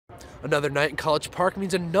Another night in College Park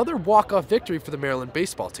means another walk-off victory for the Maryland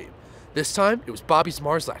baseball team. This time, it was Bobby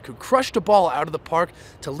Zmarzlak who crushed a ball out of the park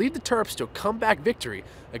to lead the Terps to a comeback victory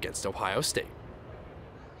against Ohio State.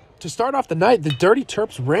 To start off the night, the Dirty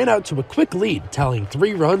Terps ran out to a quick lead, tallying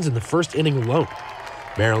 3 runs in the first inning alone.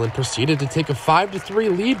 Maryland proceeded to take a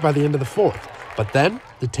 5-3 lead by the end of the fourth, but then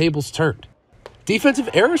the tables turned. Defensive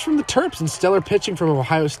errors from the Terps and stellar pitching from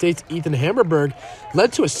Ohio State's Ethan Hammerberg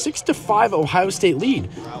led to a 6-5 Ohio State lead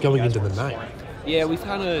going into the ninth. Yeah, we've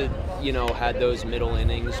kind of, had those middle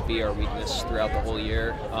innings be our weakness throughout the whole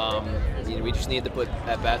year. We just needed to put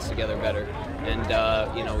at-bats together better. And,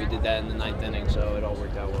 we did that in the ninth inning, so it all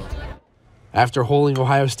worked out well. After holding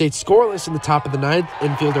Ohio State scoreless in the top of the ninth,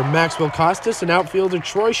 infielder Maxwell Costas and outfielder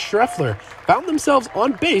Troy Schreffler found themselves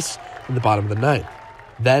on base in the bottom of the ninth.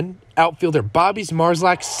 Then, outfielder Bobby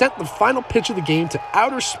Zmarzlak sent the final pitch of the game to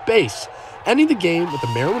outer space, ending the game with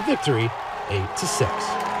a Maryland victory,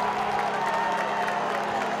 8-6.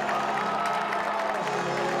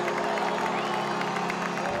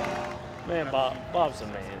 Man, Bob's a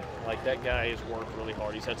man. Like, that guy has worked really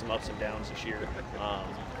hard. He's had some ups and downs this year.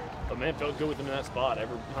 But, man, felt good with him in that spot.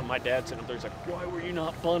 My dad sitting up there, he's like, why were you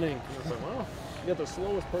not bunting? And I was like, well, you got the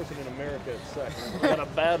slowest person in America at second. We got a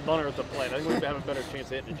bad bunter at the plate. I think we have a better chance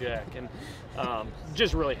of hitting a jack. And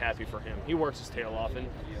just really happy for him. He works his tail off, and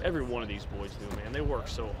every one of these boys do, man. They work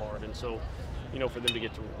so hard. And so, for them to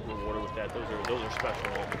get to rewarded with that, those are special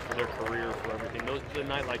moments for their career, for everything. The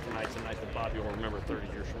night like tonight's a night that Bobby will remember 30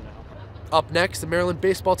 years from now. Up next, the Maryland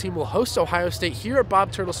baseball team will host Ohio State here at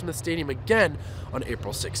Bob Turtle Smith Stadium again on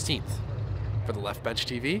April 16th. For the Left Bench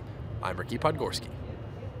TV, I'm Ricky Podgorski.